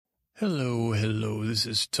Hello, hello, this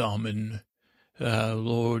is Tommen.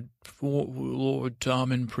 Lord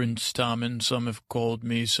Tommen, Prince Tommen. Some have called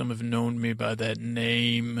me, some have known me by that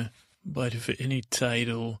name. But if any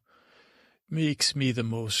title makes me the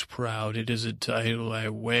most proud, it is a title I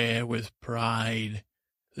wear with pride.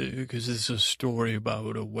 Because it's a story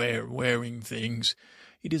about wearing things.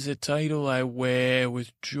 It is a title I wear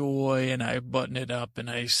with joy, and I button it up, and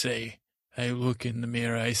I look in the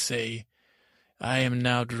mirror, I say, I am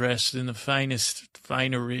now dressed in the finest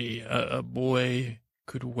finery a boy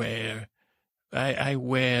could wear. I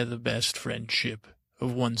wear the best friendship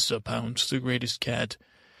of one Sir Pounce, the greatest cat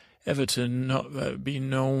ever to be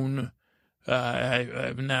known.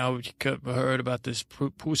 I've now heard about this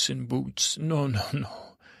Puss in Boots. No,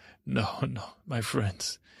 my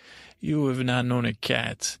friends. You have not known a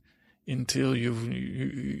cat until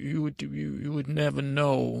you would never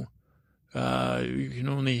know. You can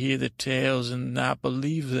only hear the tales and not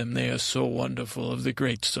believe them. They are so wonderful, of the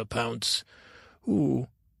great Sir Pounce, who,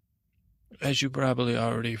 as you probably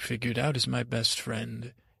already figured out, is my best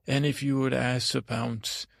friend. And if you would ask Sir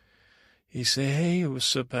Pounce, he'd say, hey,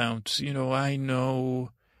 Sir Pounce, I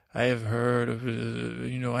know, I have heard of,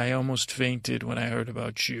 I almost fainted when I heard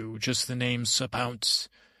about you, just the name Sir Pounce.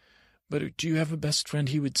 But do you have a best friend?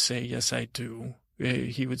 He would say, yes, I do.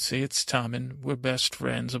 He would say, it's Tommen. We're best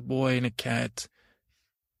friends, a boy and a cat.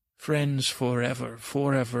 Friends forever,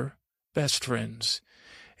 best friends.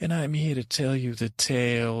 And I'm here to tell you the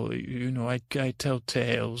tale. I tell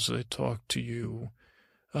tales. I talk to you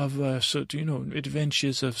of,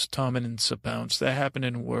 adventures of Tommen and Sir Pounce that happen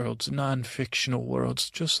in worlds, non-fictional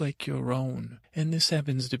worlds, just like your own. And this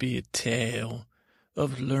happens to be a tale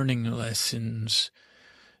of learning lessons.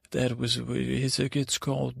 It's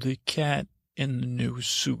called The Cat in the New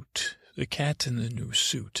Suit. The Cat in the New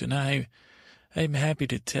Suit. And I'm happy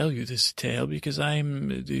to tell you this tale because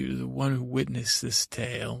I'm the one who witnessed this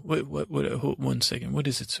tale. Hold 1 second. What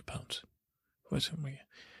is it, Sir Pounce? What do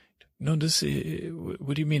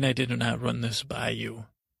you mean I did not run this by you?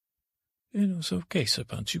 It's okay, Sir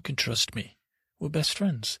Pounce. You can trust me. We're best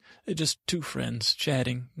friends. They're just two friends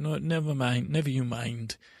chatting. No, never mind. Never you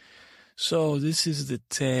mind. So this is the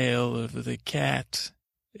tale of the cat.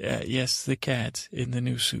 Yes, the cat in the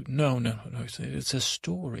new suit. No. It's a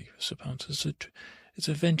story, Sir Pounce. It's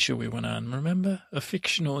a venture we went on, remember? A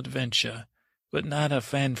fictional adventure, but not a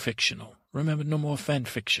fan-fictional. Remember, no more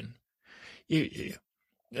fan-fiction. Sir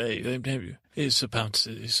Pounce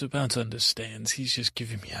understands. He's just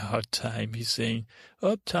giving me a hard time. He's saying,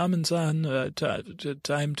 Tommen's on.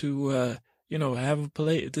 Time to, have a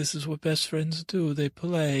play. This is what best friends do. They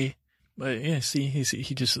play. But, yeah, see,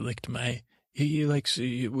 he just licked my... He likes,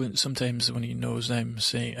 sometimes when he knows I'm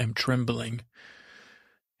trembling,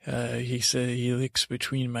 he said he licks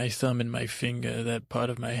between my thumb and my finger, that part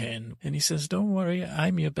of my hand. And he says, don't worry,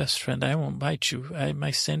 I'm your best friend. I won't bite you.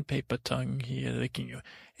 My sandpaper tongue here licking you.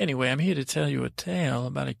 Anyway, I'm here to tell you a tale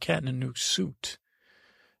about a cat in a new suit.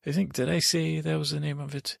 Did I say that was the name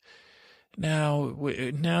of it? Now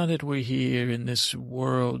that we're here in this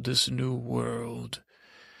world, this new world,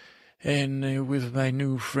 and with my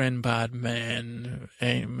new friend Podman,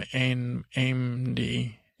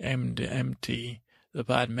 empty, the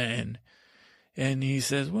Podman, and he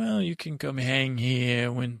says, well, you can come hang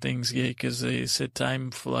here when things get, because they said time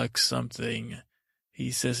flux something. He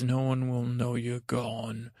says, no one will know you're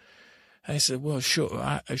gone. I said, well,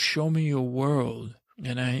 show me your world.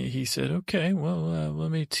 And he said, okay, well, let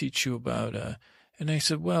me teach you about, and I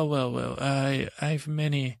said, well, I've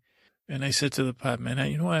many. And I said to the Podman,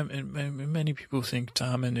 many people think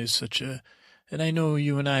Tommen is such a, and I know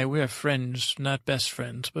you and I, we're friends, not best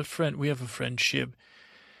friends, but we have a friendship.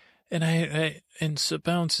 And and Sir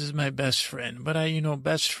Pounce is my best friend, but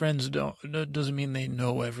best friends doesn't mean they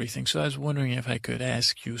know everything. So I was wondering if I could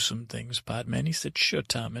ask you some things, Podman. He said, sure,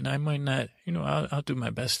 Tommen, I might not, I'll do my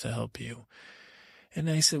best to help you. And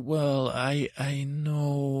I said, well, I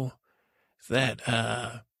know that,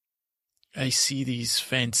 I see these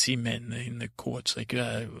fancy men in the courts, like,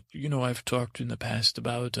 I've talked in the past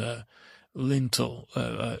about, Lintel,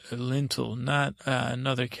 not,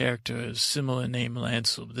 another character, a similar name,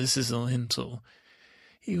 Lancel, but this is a Lintel.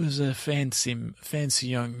 He was a fancy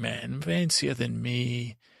young man, fancier than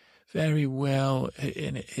me, very well,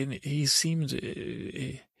 and he seemed,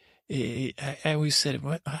 I always said,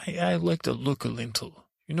 I like the look of Lintel.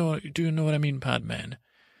 Do you know what I mean, Podman?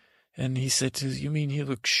 And he said, you mean he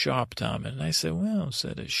looks sharp, Tom? And I said, well,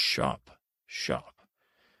 sharp.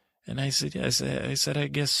 And I said, yes. I said, I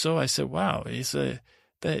guess so. I said, wow. He said,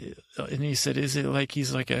 and he said, is it like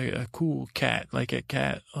he's like a cool cat, like a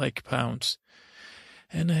cat like Pounce?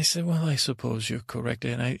 And I said, well, I suppose you're correct.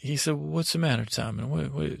 And he said, well, what's the matter, Tom?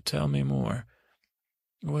 And tell me more.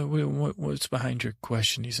 What's behind your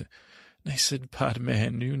question? He said, and I said,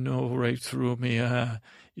 Podman, you know right through me.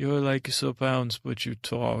 You're like Sir Pounds, but you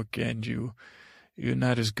talk, and you're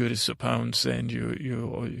not as good as Sir Pounds, and you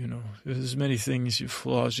know, there's many things,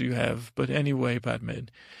 flaws you have. But anyway, Podman,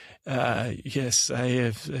 yes, I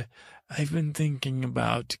have. I've been thinking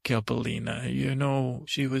about Kelpalina. You know,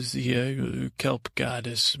 she was the kelp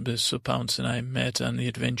goddess Sir Pounce and I met on the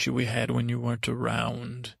adventure we had when you weren't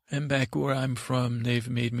around. And back where I'm from, they've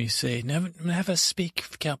made me say, never speak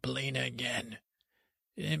of Kelpalina again.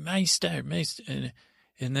 Meister.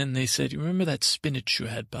 And then they said, you remember that spinach you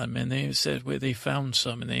had, Podman? They said, where they found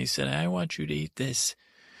some, and they said, I want you to eat this.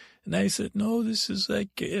 And I said, no, this is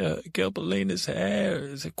like Kelpalina's hair.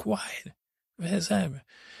 I said, quiet. Where's that?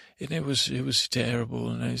 And it was terrible.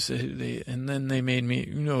 And I said, and then they made me,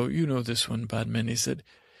 you know this one, Podman. He said,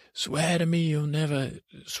 swear to me you'll never,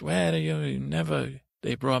 swear to you never.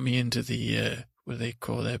 They brought me into the, what do they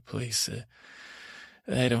call that place?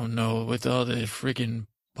 I don't know, with all the friggin'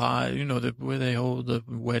 pot, you know, where they hold the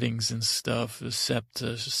weddings and stuff, the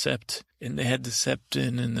sept. And they had the sept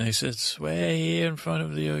in, and they said, swear here in front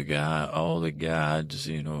of all the gods,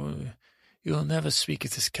 you know, you'll never speak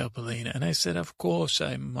of this Kelpalina. And I said, of course,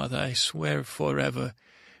 Mother, I swear forever.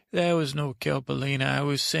 There was no Kelpalina. I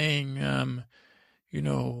was saying, you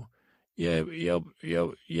know, yep,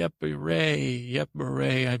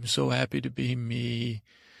 hooray, I'm so happy to be me.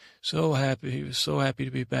 So happy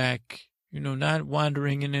to be back. You know, not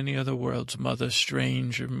wandering in any other worlds, Mother,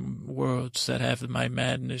 strange worlds that have my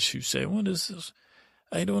madness. You say, what is this?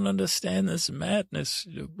 I don't understand this madness.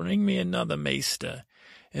 Bring me another maester.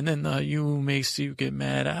 And then you, Maester, you get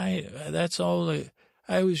mad. That's all.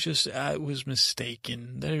 I was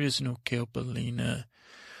mistaken. There is no Kelpalina.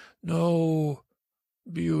 No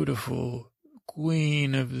beautiful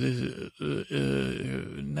queen of the,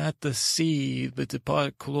 not the sea, but the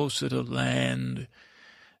part closer to land.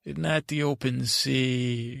 Not the open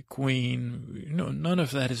sea queen. You know, none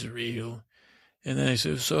of that is real. And then I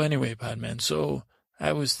said, so anyway, Podman, so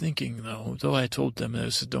I was thinking, though I told them, I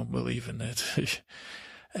said, don't believe in it.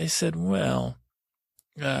 I said, well,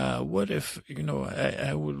 what if, you know,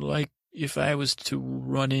 I would like, if I was to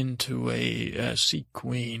run into a sea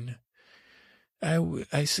queen,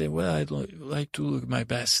 I said, well, I'd like to look my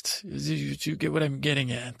best. Do you get what I'm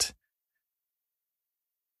getting at?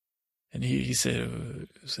 And he said,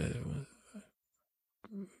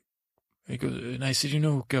 he goes, and I said, you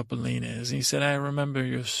know who Kelpalina is? And he said, I remember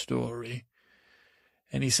your story.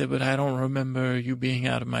 And he said, but I don't remember you being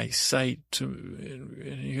out of my sight.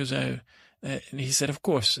 And he goes, and he said, of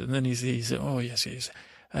course. And then he said, oh, yes.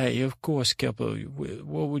 Of course, Kelpo,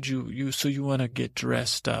 what would so you want to get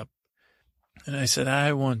dressed up? And I said,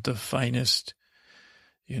 I want the finest,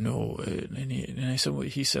 you know. And I said,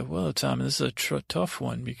 he said, well, Tom, this is a tough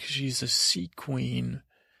one because she's a sea queen.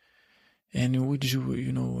 And would you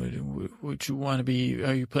want to be,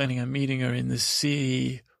 are you planning on meeting her in the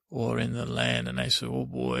sea or in the land? And I said, oh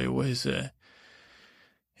boy, what is that?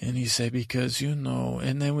 And he said, because, you know,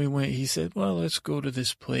 and then we went, he said, well, let's go to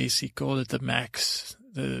this place. He called it the Maxx,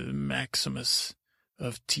 the Maximus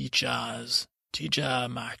of Teachers, Teacher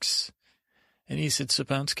Maxx. And he said, Sir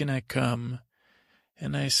Pounce, can I come?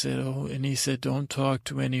 And I said, oh, and he said, don't talk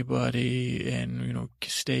to anybody and, you know,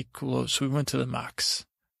 stay close. So we went to the Maxx.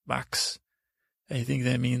 I think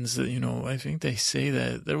that means that, you know, I think they say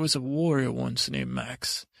that there was a warrior once named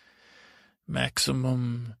Maxx.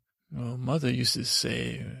 Maximum, well, Mother used to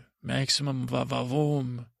say, maximum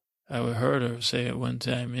vavavoom. I heard her say it one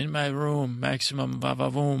time, in my room, maximum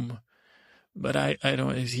vavavoom. But I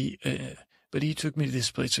don't, but he took me to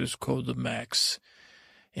this place. It was called the Maxx.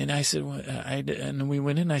 And I said, and we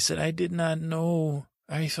went in, I said, I did not know.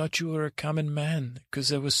 I thought you were a common man because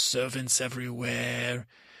there was servants everywhere.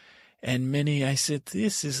 And I said,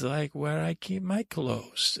 this is like where I keep my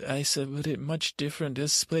clothes. I said, but it's much different.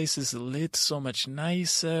 This place is lit so much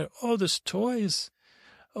nicer. Oh, there's toys.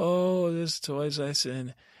 I said,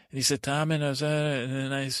 and he said, Tom, and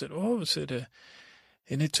then I said,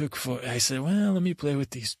 and it took I said, well, let me play with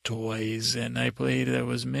these toys. And I played, there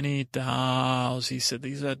was many dolls. He said,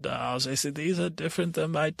 these are dolls. I said, these are different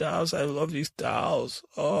than my dolls. I love these dolls.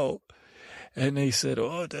 Oh. And they said,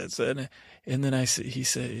 oh, that's it. And then he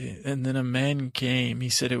said, and then a man came. He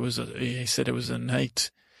said it was a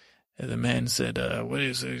night. And the man said, what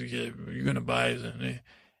is it you're going to buy? And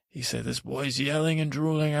he said, this boy's yelling and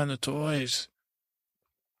drooling on the toys.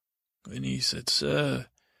 And he said, sir.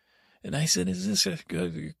 And I said, is this a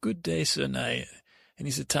good day, sir? And he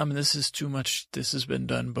said, Tom, this is too much. This has been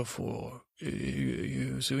done before.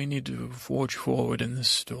 so we need to forge forward in this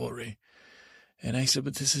story. And I said,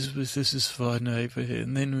 but this is fun.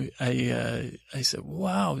 And then I said,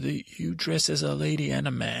 wow, you dress as a lady and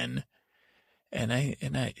a man. And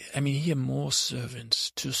I mean, he had more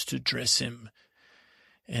servants just to dress him.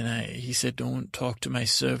 And he said, don't talk to my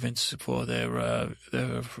servants for their,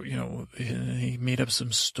 he made up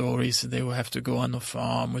some stories that they will have to go on the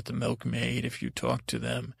farm with the milkmaid if you talk to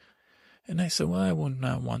them. And I said, well, I would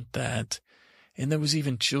not want that. And there was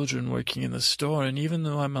even children working in the store. And even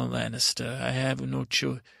though I'm a Lannister, I have no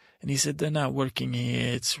children. And he said, they're not working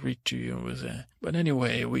here. It's But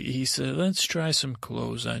anyway, he said, let's try some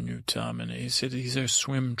clothes on you, Tom. And he said, these are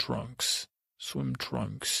swim trunks.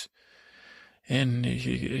 And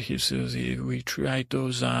he says, we tried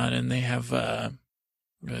those on, and they have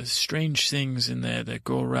strange things in there that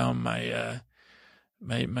go around the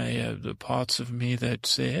parts of me that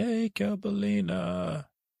say, hey, Calbellina.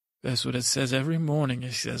 That's what it says every morning.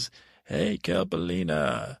 It says, hey,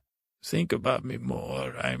 Calbellina, think about me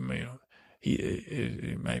more. I'm,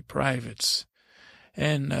 my privates.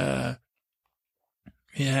 And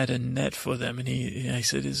he had a net for them, and I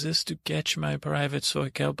said, is this to catch my privates for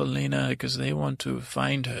Calbellina? Because they want to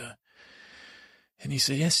find her. And he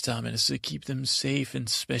said, yes, Tom, and it's to keep them safe and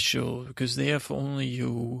special, because they are for only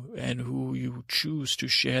you and who you choose to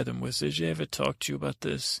share them with. Did you ever talk to you about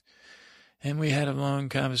this? And we had a long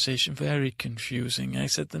conversation, very confusing. I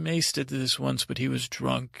said, the mace did this once, but he was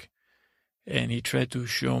drunk, and he tried to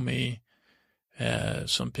show me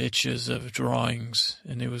some pictures of drawings,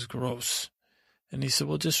 and it was gross. And he said,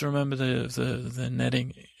 well, just remember the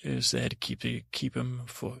netting is there to keep him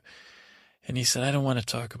for. And he said, I don't want to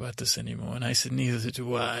talk about this anymore. And I said, neither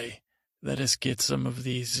do I. Let us get some of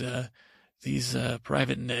these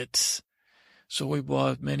private nets. So we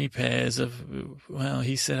bought many pairs of, well,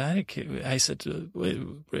 he said, I said, wait,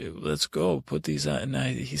 let's go, put these on.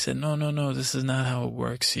 And he said, no, this is not how it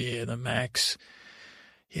works here, the Maxx.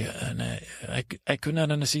 Yeah, and I could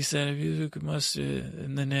not understand. He said, you must,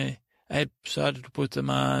 and then I had started to put them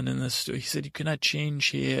on, and he said, you cannot change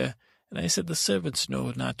here. And I said, the servants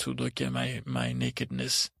know not to look at my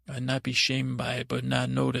nakedness and not be shamed by it, but not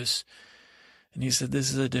notice. And he said,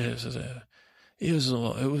 it was a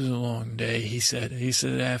long day, he said. He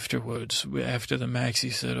said afterwards, after the Maxx, he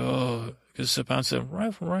said, oh, because Sapan said,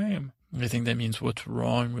 Ram. I think that means what's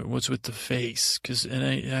wrong, what's with the face.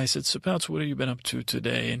 And I said, Sapan, what have you been up to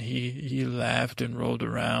today? And he laughed and rolled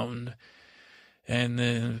around. And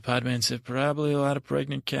the podman said, probably a lot of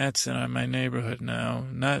pregnant cats in my neighborhood now,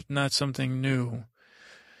 not something new.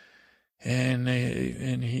 And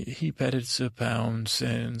he petted Sir Pounce,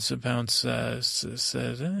 and Sir Pounce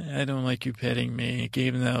said, I don't like you petting me. He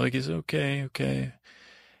gave him that look. He said, okay.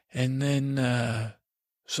 And then,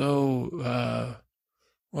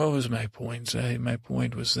 what was my point? My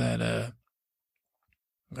point was that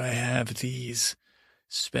I have these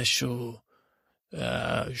special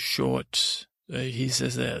shorts. He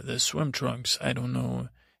says that the swim trunks, I don't know.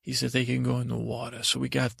 He said they can go in the water, so we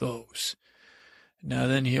got those. Now,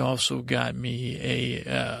 then he also got me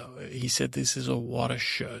he said, this is a water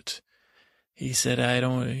shirt. He said,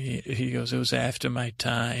 he goes, it was after my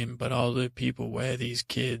time, but all the people wear these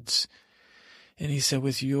kids. And he said,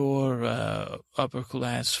 with your upper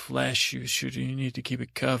class flesh, you need to keep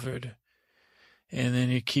it covered. And then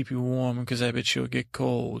it keep you warm, because I bet you'll get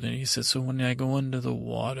cold. And he said, so when I go under the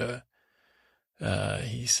water,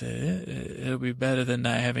 he said, it'll be better than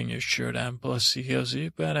not having your shirt on. Plus, he goes, you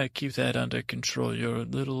better keep that under control. You're a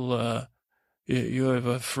little, you have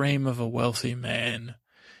a frame of a wealthy man,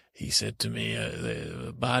 he said to me,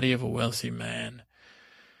 the body of a wealthy man.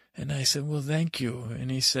 And I said, well, thank you. And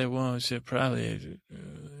he said, well, I said, probably,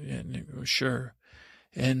 sure.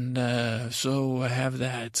 And so I have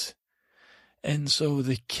that. And so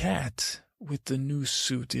the cat with the new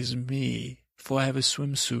suit is me. For I have a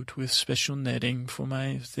swimsuit with special netting for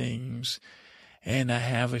my things, and I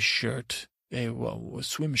have a shirt, a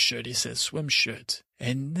swim shirt. He said, swim shirt.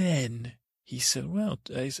 And then he said, well,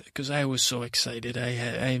 because I was so excited.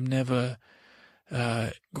 I've never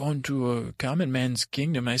gone to a common man's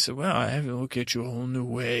kingdom. I said, well, I have to look at you a whole new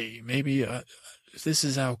way. Maybe this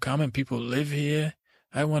is how common people live here.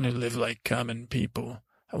 I want to live like common people.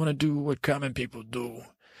 I want to do what common people do.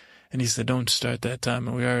 And he said, don't start that time.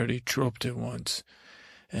 We already troped it once.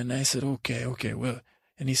 And I said, okay, well.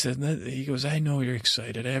 And he said, he goes, I know you're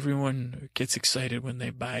excited. Everyone gets excited when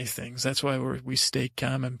they buy things. That's why we stay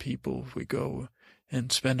common people. We go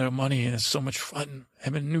and spend our money, and it's so much fun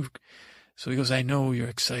having new. So he goes, I know you're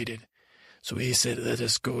excited. So he said, let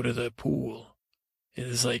us go to the pool. It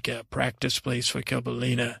is like a practice place for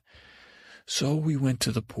Calbellina. So we went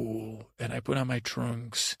to the pool, and I put on my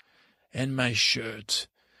trunks and my shirt,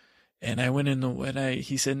 and I went in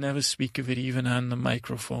he said never speak of it even on the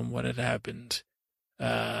microphone what had happened.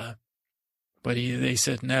 But they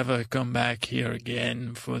said never come back here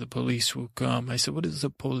again, for the police will come. I said, what is the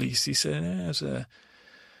police? He said,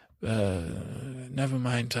 never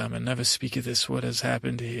mind, Tom, and never speak of this, what has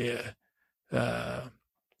happened here. But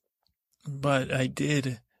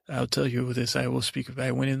I'll tell you this, I will speak of it.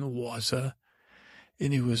 I went in the water,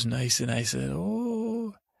 and it was nice, and I said,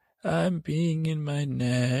 oh, I'm peeing in my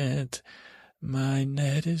net. My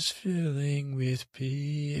net is filling with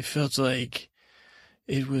pee. It felt like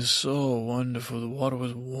it was so wonderful. The water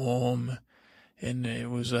was warm, and it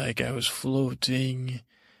was like I was floating.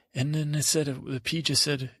 And then the pee just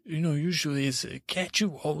said, usually it's, can't you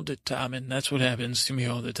hold it, Tom? And that's what happens to me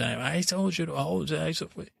all the time. I told you to hold it. I said,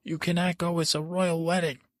 you cannot go. It's a royal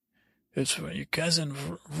wedding. It's for your cousin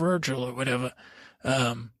Virgil or whatever.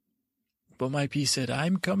 But my pea said,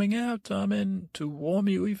 I'm coming out, Tom, and to warm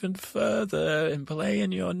you even further and play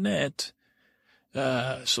in your net.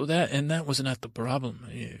 That was not the problem.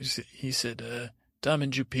 He said, Tom,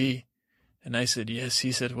 did you pee? And I said, yes.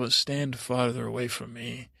 He said, well, stand farther away from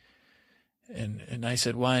me. And I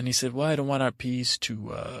said, why? And he said, well, I don't want our peas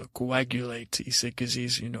to coagulate. He said, because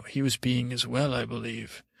he was peeing as well, I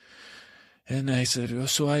believe. And I said, oh,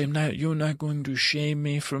 so you're not going to shame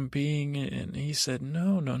me from peeing? And he said,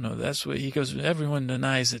 no, that's what, he goes, everyone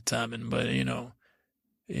denies it, Tom, but, he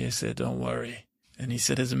said, don't worry. And he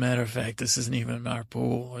said, as a matter of fact, this isn't even our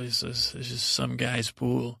pool. It's just some guy's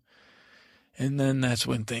pool. And then that's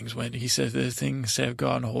when things went. He said, the things have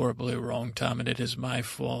gone horribly wrong, Tom, and it is my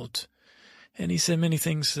fault. And he said many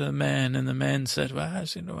things to the man, and the man said, well,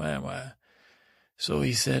 so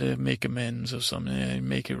he said, make amends or something,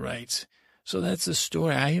 make it right. So that's the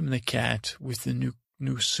story. I am the cat with the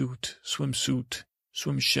new suit, swimsuit,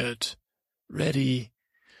 swim shirt, ready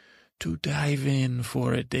to dive in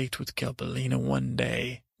for a date with Kelpalina one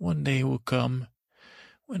day. One day will come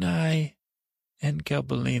when I and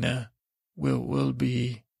Kelpalina will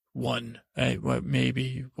be one.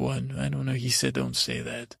 Maybe one. I don't know. He said don't say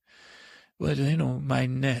that. But, my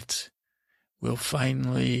net will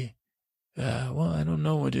finally, I don't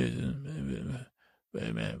know what it is.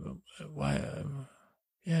 Why,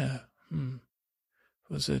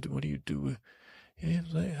 Was it, what do you do?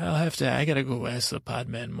 I gotta go ask the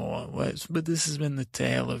podman more. But this has been the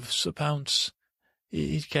tale of Sir Pounce.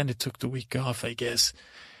 He kind of took the week off, I guess.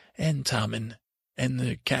 And Tommen, and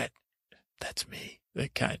the cat. That's me. The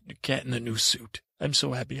cat in the new suit. I'm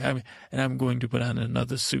so happy. I'm going to put on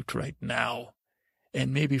another suit right now.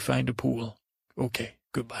 And maybe find a pool. Okay,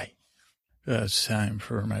 goodbye. It's time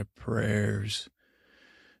for my prayers.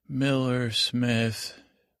 Miller, Smith,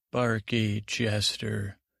 Barkey,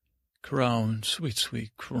 Chester, Crone,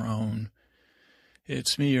 sweet Crone.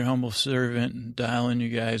 It's me, your humble servant, dialing you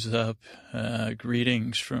guys up.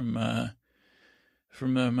 Greetings from my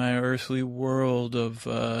earthly world of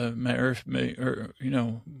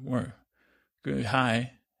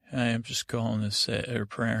hi. I am just calling this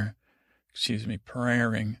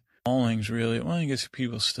praying. Callings, really. Well, I guess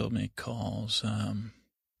people still make calls.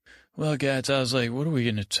 Well, guys, I was like, what are we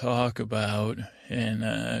going to talk about? And,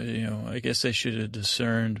 I guess I should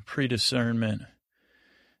have pre-discernment.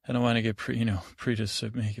 I don't want to get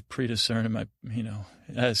make it pre-discernment.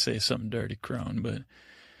 I say something dirty, Crone, but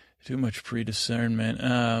too much pre-discernment.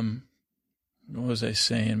 What was I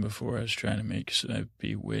saying before? I was trying to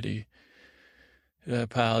be witty. I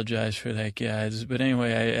apologize for that, guys. But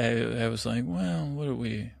anyway, I was like, well, what have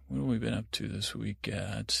we been up to this week,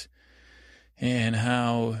 guys? And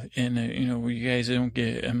you guys don't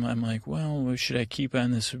get, I'm like, well, should I keep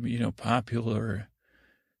on this, popular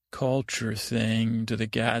culture thing? Do the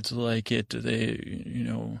gods like it? Do they,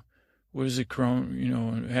 what is it,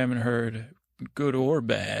 haven't heard good or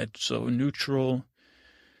bad. So neutral,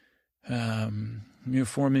 form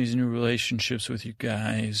these new relationships with you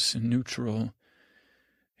guys, and neutral.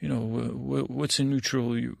 What's a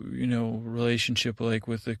neutral, relationship like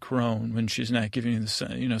with the crone when she's not giving you it's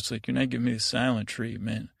like you're not giving me the silent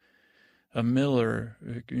treatment. A Miller,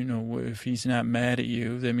 if he's not mad at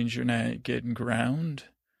you, that means you're not getting ground.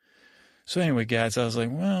 So anyway, guys, I was like,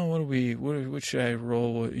 well, what should I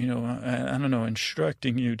roll with? I don't know,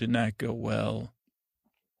 instructing you did not go well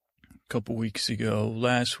a couple weeks ago.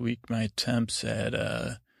 Last week, my attempts at,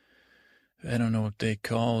 I don't know what they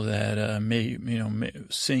call that,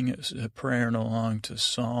 sing praying along to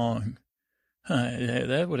song.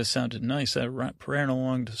 That would have sounded nice, that praying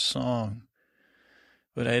along to song.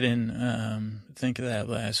 But I didn't think of that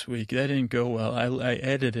last week. That didn't go well. I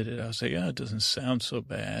edited it. I was like, it doesn't sound so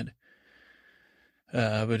bad.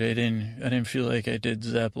 But I didn't feel like I did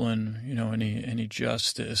Zeppelin, any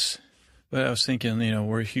justice. But I was thinking,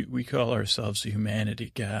 we call ourselves the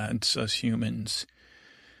humanity gods, us humans,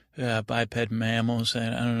 biped mammals,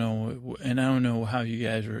 and I don't know how you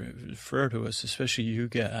guys refer to us, especially you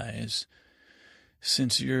guys,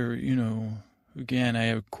 since you're, again, I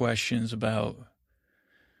have questions about,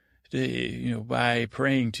 by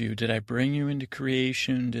praying to you, did I bring you into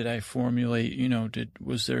creation? Did I formulate,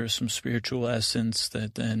 was there some spiritual essence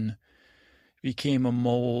that then became a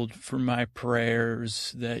mold for my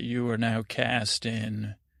prayers that you are now cast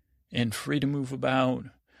in and free to move about?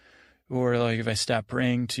 Or like if I stop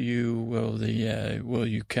praying to you, will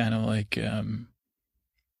you kind of like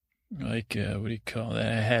what do you call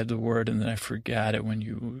that? I had the word and then I forgot it when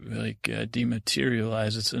you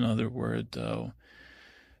dematerialize. It's another word though.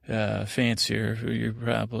 Fancier, you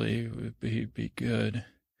probably would be good.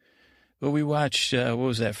 But we watched, what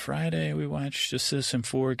was that, Friday? We watched The Citizen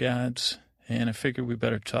Four Gods, and I figured we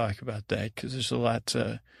better talk about that because there's a lot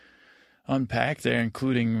to unpack there,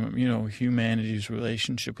 including, humanity's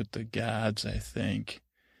relationship with the gods, I think.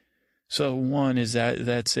 So one is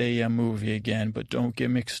that's a movie again, but don't get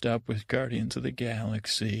mixed up with Guardians of the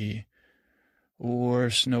Galaxy or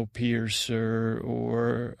Snowpiercer,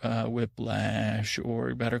 or Whiplash,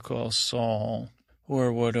 or Better Call Saul,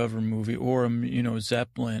 or whatever movie, or,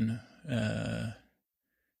 Zeppelin.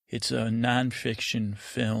 It's a nonfiction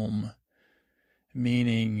film,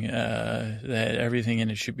 meaning that everything in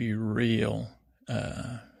it should be real.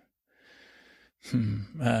 I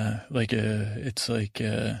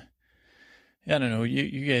don't know,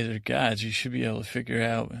 you guys are gods, you should be able to figure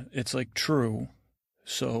out, it's like true.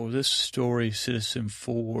 So this story, Citizen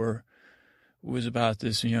 4, was about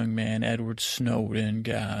this young man, Edward Snowden,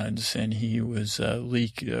 gods, and he was a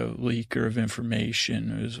leaker of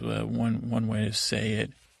information. It was one way to say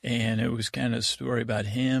it. And it was kind of a story about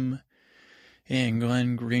him and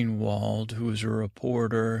Glenn Greenwald, who was a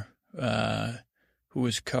reporter who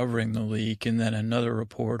was covering the leak, and then another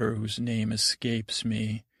reporter whose name escapes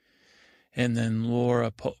me. And then Laura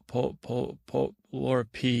P.,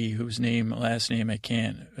 whose last name I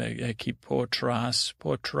keep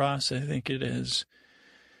Poitras, I think it is.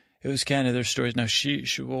 It was kind of their stories. Now,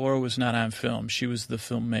 Laura was not on film. She was the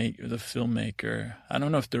filmmaker. I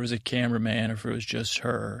don't know if there was a cameraman or if it was just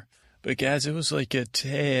her. But guys, it was like a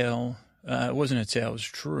tale. It wasn't a tale, it was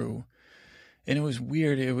true. And it was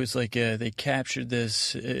weird. It was like they captured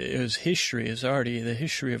this. It was history. It was already the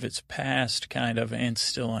history of its past, kind of, and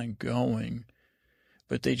still ongoing.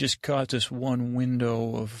 But they just caught this one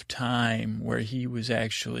window of time where he was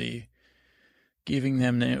actually giving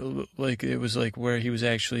them, it was like where he was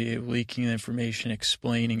actually leaking the information,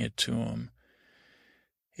 explaining it to them.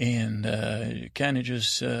 And kind of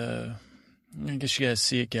just, I guess you guys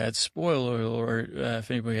see it, guys. Spoiler alert,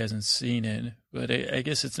 if anybody hasn't seen it. But I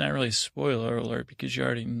guess it's not really a spoiler alert because you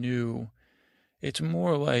already knew. It's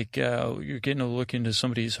more like you're getting a look into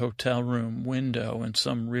somebody's hotel room window in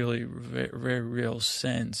some really very, very real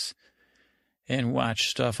sense and watch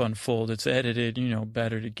stuff unfold. It's edited,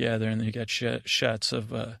 better together. And then you got shots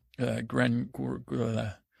of and then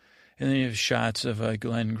you have shots of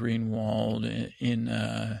Glenn Greenwald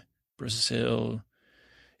in Brazil.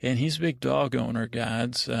 And he's a big dog owner,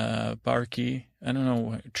 gods. Barky. I don't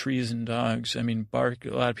know, trees and dogs. I mean, Bark. A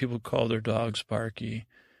lot of people call their dogs Barky.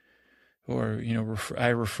 Or, I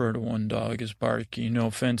refer to one dog as Barky. No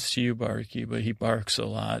offense to you, Barky, but he barks a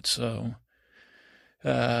lot. So,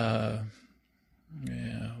 yeah,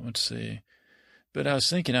 let's see. But I was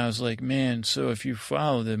thinking, I was like, man, so if you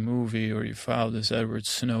follow the movie or you follow this Edward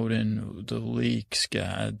Snowden, the leaks,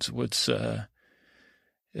 gods, what's,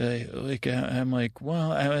 I'm like,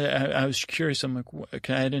 well, I was curious. I'm like,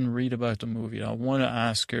 I didn't read about the movie. I won an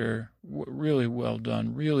Oscar. Really well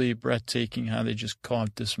done. Really breathtaking how they just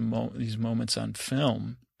caught these moments on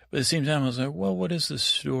film. But at the same time, I was like, well, what is the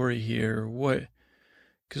story here?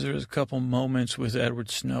 Because there was a couple moments with Edward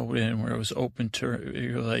Snowden where it was open to,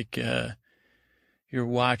 you're like, you're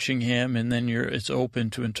watching him and then it's open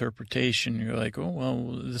to interpretation. You're like, oh,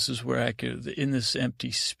 well, this is where I could, in this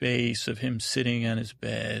empty space of him sitting on his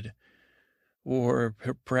bed or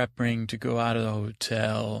prepping to go out of the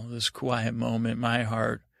hotel, this quiet moment, my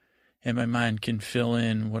heart and my mind can fill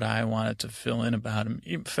in what I wanted to fill in about him,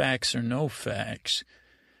 facts or no facts.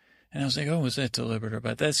 And I was like, oh, was that deliberate?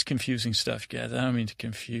 But that's confusing stuff, guys. I don't mean to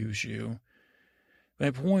confuse you. My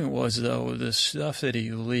point was, though, the stuff that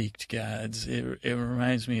he leaked, gods, it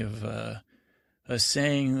reminds me of a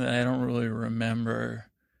saying that I don't really remember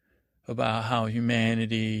about how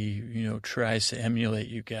humanity, tries to emulate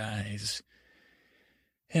you guys.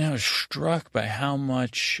 And I was struck by how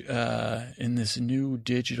much in this new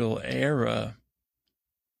digital era,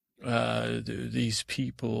 these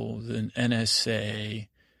people, the NSA,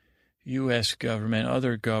 U.S. government,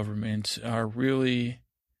 other governments are really,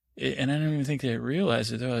 and I don't even think they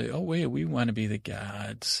realize it. They're like, oh, wait, we want to be the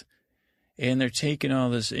gods. And they're taking all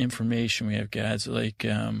this information. We have gods like,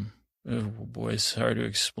 oh boy, it's hard to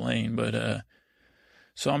explain. But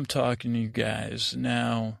so I'm talking to you guys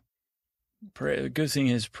now. The good thing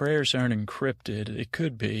is prayers aren't encrypted. It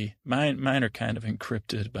could be. Mine are kind of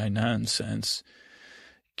encrypted by nonsense.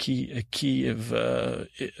 A key of a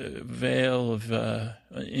veil of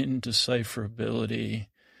indecipherability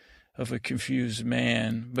of a confused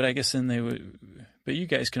man. But I guess then they would. But you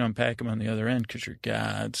guys can unpack them on the other end because you're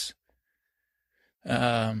gods.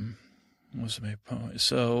 What's my point?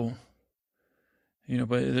 So,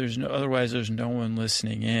 but otherwise there's no one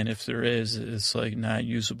listening in. If there is, it's like not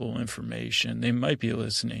usable information. They might be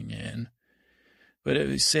listening in.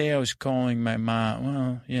 But say I was calling my mom.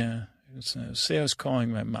 Well, yeah. Say I was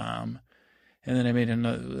calling my mom, and then I made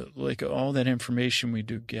another, like all that information we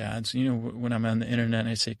do gods. When I'm on the internet,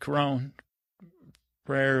 I say, Crone,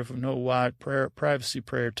 prayer of no what, prayer, privacy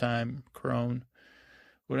prayer time, Crone.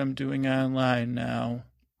 What I'm doing online now,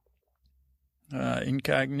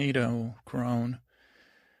 incognito, Crone.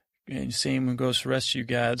 And same when goes for the rest of you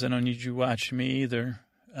gods. I don't need you watching me either.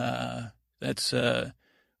 That's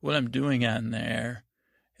what I'm doing on there.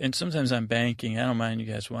 And sometimes I'm banking. I don't mind you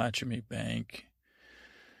guys watching me bank.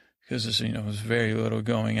 Because there's very little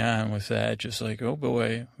going on with that. Just like, oh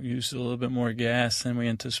boy, we used a little bit more gas than we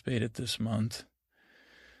anticipated this month.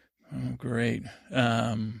 Oh, great.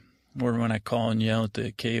 Or when I call and yell at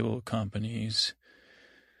the cable companies.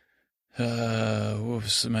 So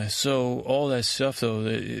all that stuff, though,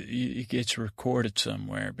 it gets recorded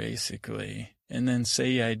somewhere, basically. And then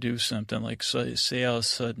say I do something like, say all of a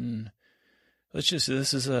sudden, this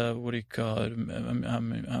is what do you call it?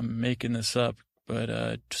 I'm making this up,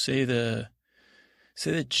 but say the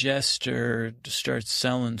jester starts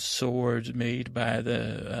selling swords made by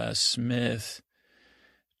the smith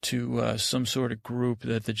to some sort of group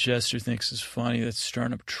that the jester thinks is funny that's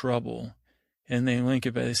stirring up trouble, and they link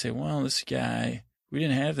it by they say, well, this guy, we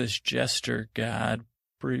didn't have this jester god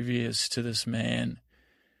previous to this man.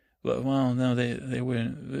 Well, no, they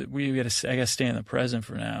wouldn't. I got to stay in the present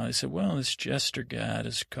for now. They said, well, this jester god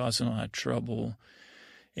is causing a lot of trouble,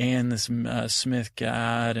 and this Smith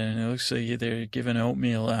god, and it looks like they're giving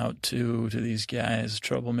oatmeal out to these guys,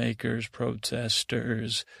 troublemakers,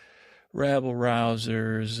 protesters, rabble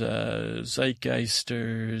rousers,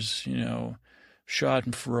 zeitgeisters,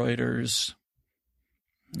 schadenfreuders.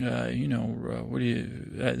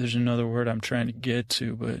 There's another word I'm trying to get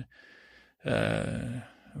to, but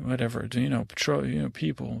whatever,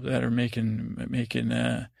 people that are making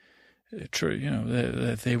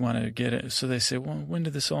that they want to get it. So they say, well, when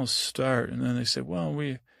did this all start? And then they say, well,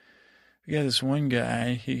 we got this one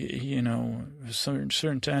guy, he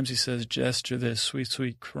certain times he says, jester this,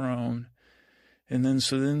 sweet crone. And then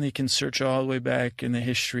they can search all the way back in the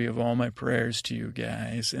history of all my prayers to you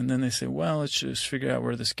guys. And then they say, well, let's just figure out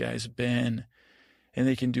where this guy's been. And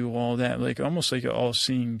they can do all that, like almost like an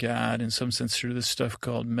all-seeing God in some sense through this stuff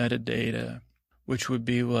called metadata, which would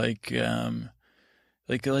be like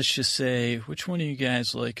let's just say, which one of you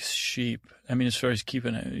guys likes sheep? I mean, as far as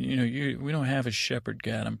keeping it, we don't have a shepherd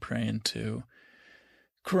God I'm praying to.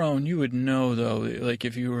 Crone, you would know, though, like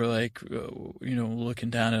if you were like, looking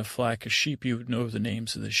down at a flock of sheep, you would know the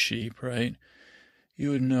names of the sheep, right?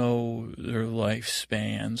 You would know their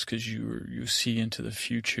lifespans because you see into the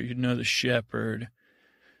future. You'd know the shepherd.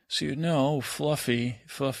 So you'd know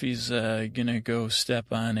Fluffy's going to go step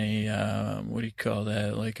on a, what do you call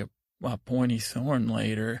that, like a pointy thorn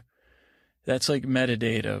later. That's like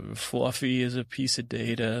metadata. Fluffy is a piece of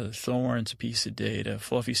data. The thorn's a piece of data.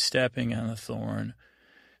 Fluffy stepping on the thorn.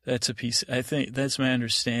 That's a piece. I think that's my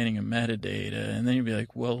understanding of metadata. And then you'd be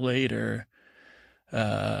like, well, later,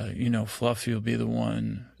 Fluffy will be the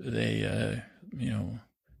one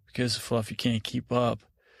because Fluffy can't keep up.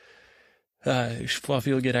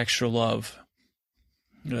 Fluffy will get extra love.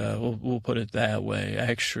 We'll put it that way.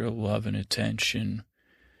 Extra love and attention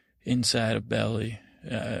inside a belly.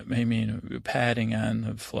 Patting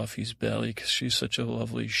on Fluffy's belly because she's such a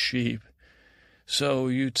lovely sheep. So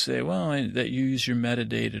you'd say, well, that you use your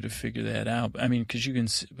metadata to figure that out. I mean, because you can,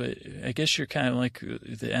 but I guess you're kind of like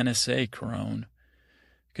the NSA Crone,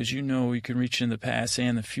 because you can reach into the past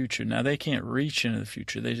and the future. Now, they can't reach into the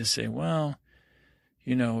future. They just say, well,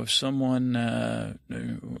 if someone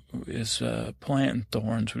is planting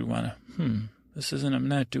thorns, we want to, I'm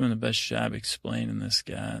not doing the best job explaining this,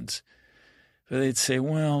 gods. they'd say,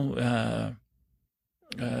 well,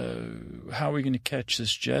 how are we going to catch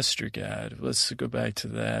this jester god? Let's go back to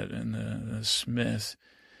that and the Smith.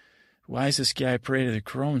 Why is this guy prey to the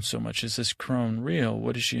crone so much? Is this crone real?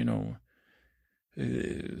 What is, the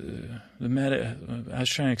meta? I was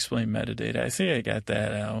trying to explain metadata. I think I got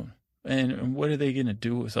that out. And what are they going to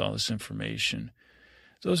do with all this information?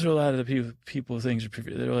 Those are a lot of the people things.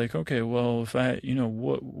 They're like, okay, well, if I,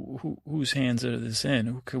 whose hands are this in?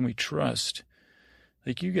 Who can we trust?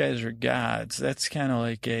 Like, you guys are gods. That's kind of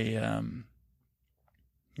like your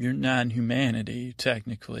non-humanity,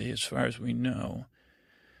 technically, as far as we know.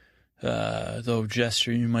 Though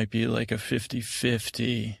Jester, you might be like a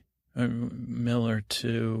 50-50, or Miller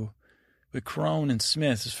too. But Crone and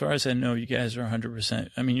Smith, as far as I know, you guys are 100%.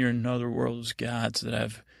 I mean, you're in other worlds gods that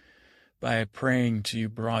have, by praying to you,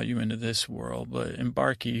 brought you into this world. But in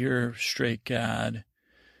Barky, you're straight god.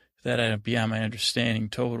 That beyond my understanding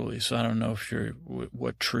totally. So I don't know if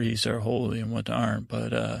what trees are holy and what aren't.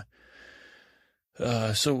 But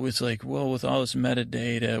so it's like, well, with all this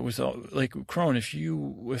metadata, with all, like, Crone, if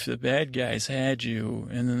the bad guys had you,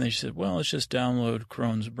 and then they said, well, let's just download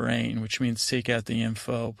Crone's brain, which means take out the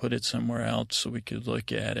info, put it somewhere else so we could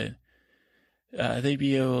look at it. They'd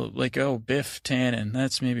be able, like, oh, Biff Tannen,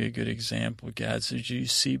 that's maybe a good example, God. So did you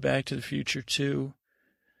see Back to the Future 2?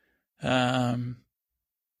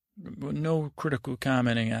 No critical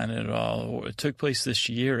commenting on it at all. It took place this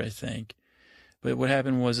year, I think. But what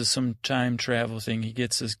happened was some time travel thing. He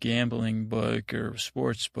gets this gambling book or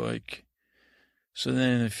sports book. So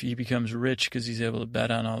then if he becomes rich because he's able to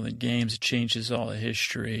bet on all the games, it changes all the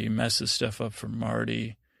history, messes stuff up for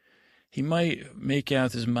Marty. He might make out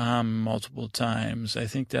with his mom multiple times. I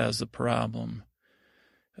think that was the problem.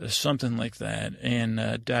 Something like that.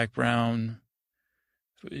 And Doc Brown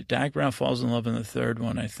falls in love in the third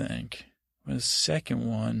one, I think. The second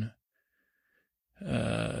one,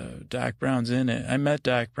 Doc Brown's in it. I met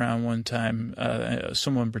Doc Brown one time,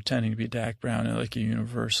 someone pretending to be Doc Brown at like a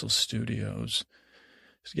Universal Studios.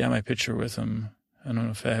 He's got my picture with him. I don't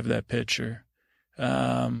know if I have that picture.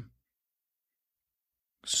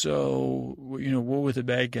 So, what would the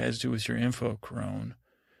bad guys do with your info, Crone?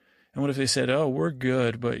 And what if they said, oh, we're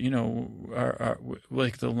good, but, our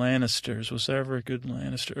like the Lannisters, was there ever a good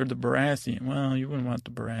Lannister? Or the Baratheon? Well, you wouldn't want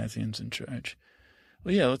the Baratheons in charge.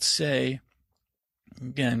 Well, yeah, let's say,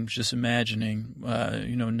 again, just imagining,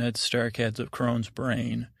 Ned Stark had the Crone's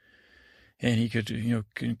brain, and he could,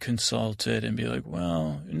 consult it and be like,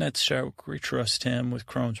 well, Ned Stark, we trust him with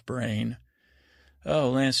Crone's brain.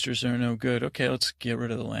 Oh, Lannisters are no good. Okay, let's get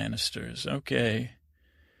rid of the Lannisters. Okay.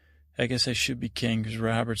 I guess I should be king because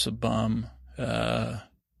Robert's a bum.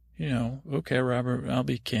 Okay, Robert, I'll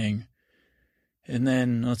be king. And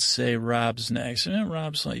then let's say Rob's next. And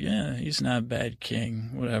Rob's like, yeah, he's not a bad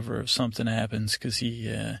king, whatever, if something happens, because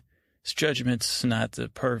his judgment's not the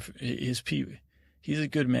perfect. He's a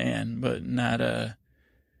good man, but not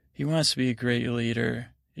he wants to be a great leader.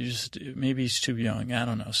 Maybe he's too young. I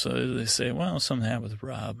don't know. So they say, well, something happened with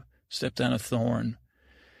Rob. Stepped on a thorn.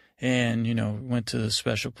 And, went to the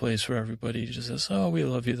special place where everybody just says, oh, we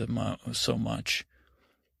love you so much.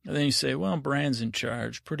 And then you say, well, Bran's in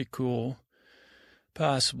charge. Pretty cool.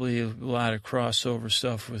 Possibly a lot of crossover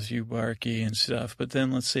stuff with you, Barky, and stuff. But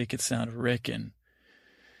then let's say it gets down to Rickon.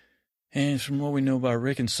 And from what we know about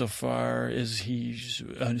Rickon so far is he's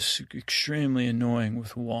extremely annoying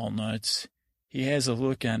with walnuts. He has a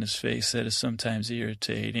look on his face that is sometimes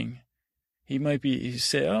irritating. He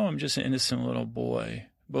say, oh, I'm just an innocent little boy.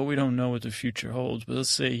 But we don't know what the future holds. But let's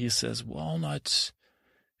say he says, walnuts,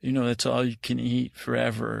 that's all you can eat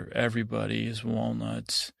forever. Everybody is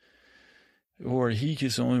walnuts. Or he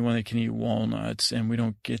is the only one that can eat walnuts, and we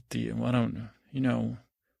don't get I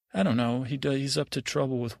don't know. He's up to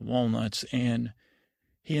trouble with walnuts, and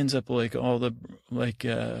he ends up like all the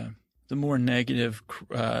more negative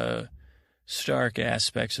Stark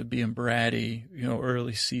aspects of being bratty,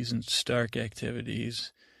 early season Stark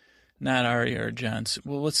activities. Not Arya or Jon.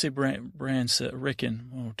 Well, let's say Bran said, Rickon.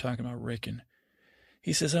 Well, we're talking about Rickon.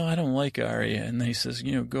 He says, oh, I don't like Arya. And then he says,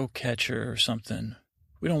 go catch her or something.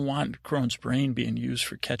 We don't want Crone's brain being used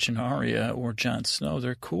for catching Arya or Jon Snow.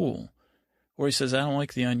 They're cool. Or he says, I don't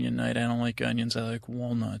like the Onion Knight. I don't like onions. I like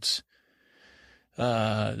walnuts.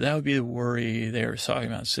 That would be the worry they were talking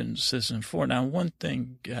about in Season 4. Now, one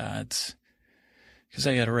thing, gods, because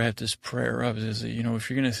I got to wrap this prayer up, is that, if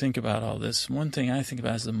you're going to think about all this, one thing I think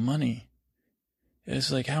about is the money.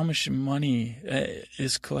 It's like how much money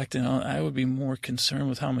is collected. I would be more concerned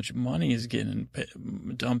with how much money is getting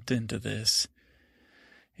dumped into this.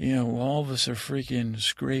 all of us are freaking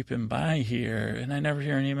scraping by here. And I never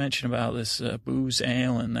hear any mention about this Booz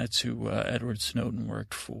Allen. That's who Edward Snowden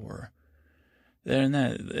worked for. They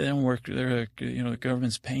don't work. The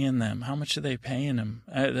government's paying them. How much are they paying them?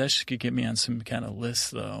 That just could get me on some kind of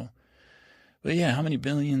list, though. But yeah, how many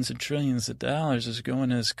billions and trillions of dollars is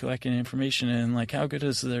going as collecting information, and like how good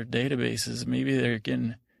is their databases? Maybe they're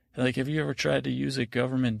getting, like, have you ever tried to use a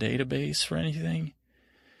government database for anything?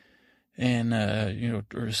 And,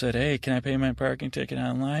 or said, hey, can I pay my parking ticket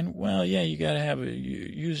online? Well, yeah, you got to have a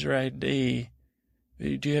user ID.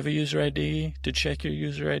 Do you have a user ID to check your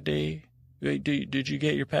user ID? Did you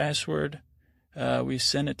get your password? We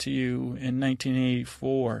sent it to you in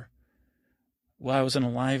 1984. Well, I wasn't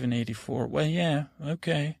alive in 84. Well, yeah,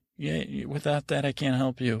 okay. Yeah, without that, I can't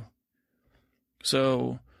help you.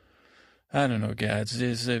 So, I don't know, guys.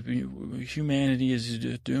 Humanity is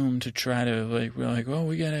doomed to try to, we're like, well,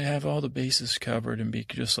 we got to have all the bases covered and be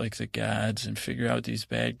just like the gods and figure out what these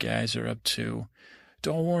bad guys are up to.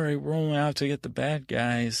 Don't worry, we're only out to get the bad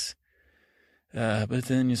guys. But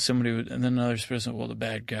then and then another person, well, the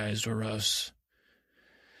bad guys are us.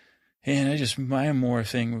 And my more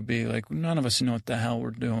thing would be like, none of us know what the hell we're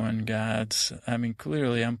doing, gods. I mean,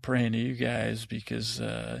 clearly I'm praying to you guys because,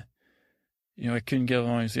 I couldn't get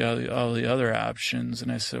along with all the other options.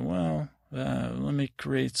 And I said, well, let me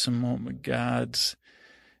create some gods,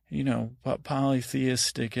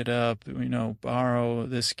 polytheistic it up, borrow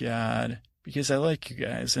this god because I like you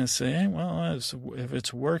guys. And say, hey, well, if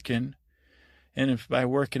it's working, and if by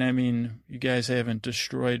working I mean you guys haven't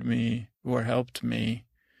destroyed me or helped me,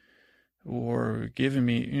 or giving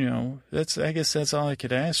me, I guess that's all I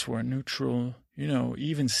could ask for. Neutral,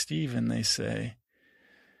 even Steven, they say.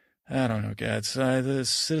 I don't know, guys. The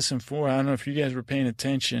Citizen 4, I don't know if you guys were paying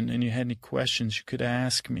attention and you had any questions you could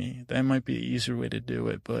ask me. That might be the easier way to do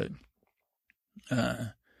it, but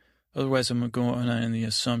otherwise I'm going on the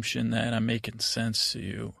assumption that I'm making sense to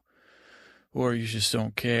you, or you just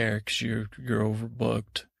don't care because you're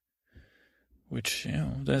overbooked. Which,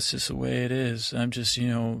 that's just the way it is. I'm just,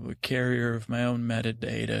 a carrier of my own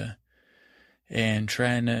metadata and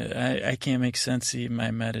trying to, I can't make sense of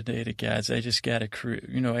my metadata, guys. I just got to create,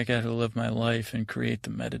 I got to live my life and create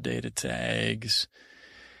the metadata tags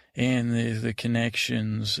and the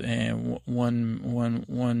connections and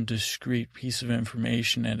one discrete piece of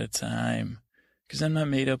information at a time. Because I'm not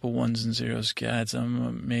made up of ones and zeros, guys.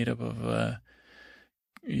 I'm made up of,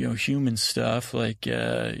 human stuff like,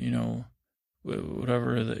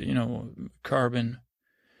 whatever, carbon.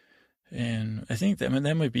 And I think that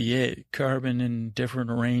might be it. Carbon in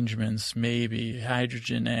different arrangements, maybe.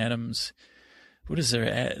 Hydrogen atoms. What is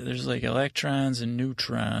there? There's like electrons and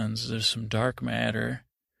neutrons. There's some dark matter.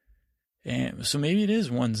 And so maybe it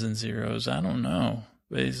is ones and zeros. I don't know.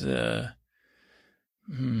 But it's, I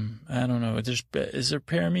don't know. Is there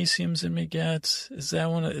parameciums in me, guys? Is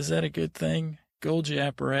that a good thing? Golgi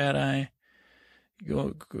apparati.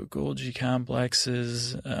 Golgi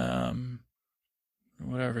complexes,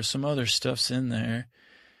 whatever, some other stuff's in there.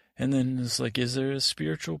 And then it's like, is there a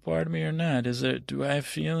spiritual part of me or not? Do I have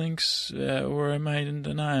feelings, or am I in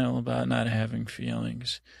denial about not having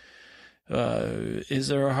feelings? Is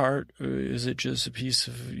there a heart? Or is it just a piece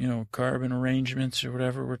of, carbon arrangements or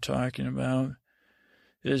whatever we're talking about?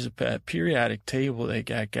 There's a periodic table they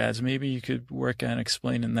got, guys. Maybe you could work on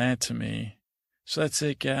explaining that to me. So that's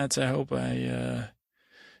it, guys. I hope I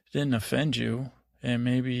didn't offend you. And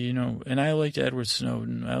maybe, and I liked Edward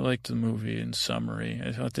Snowden. I liked the movie in summary.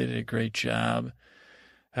 I thought they did a great job.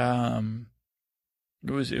 It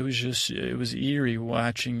was eerie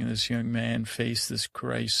watching this young man face this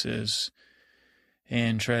crisis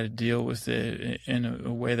and try to deal with it in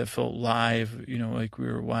a way that felt live, like we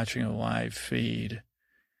were watching a live feed.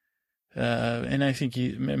 And I think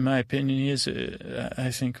in my opinion,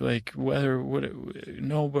 I think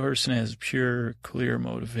no person has pure, clear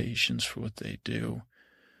motivations for what they do.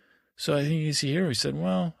 So I think he's here. He said,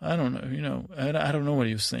 well, I don't know, I don't know what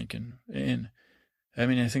he was thinking. And I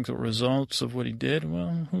mean, I think the results of what he did,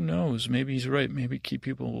 well, who knows? Maybe he's right. Maybe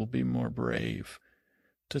people will be more brave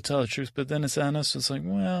to tell the truth. But then it's on us. It's like,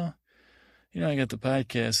 well, I got the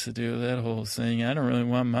podcast to do, that whole thing. I don't really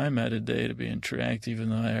want my metadata being tracked, even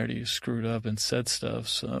though I already screwed up and said stuff.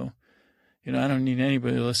 So, I don't need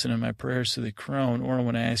anybody listening to my prayers to the crone, or I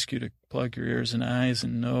want to ask you to plug your ears and eyes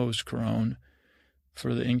and nose, crone,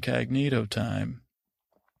 for the incognito time.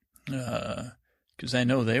 Because I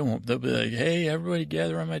know they won't. They'll be like, hey, everybody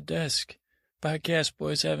gather on my desk. Podcast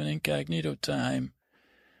boys have an incognito time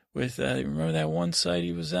with, remember that one site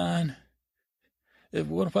he was on?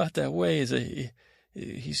 What about that way?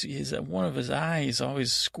 he's one of his eyes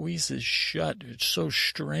always squeezes shut. It's so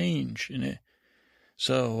strange,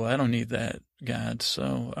 so I don't need that, God.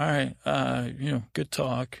 So all right, good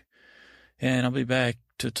talk, and I'll be back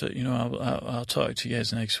to I'll talk to you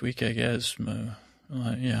guys next week, I guess.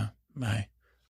 Yeah, bye.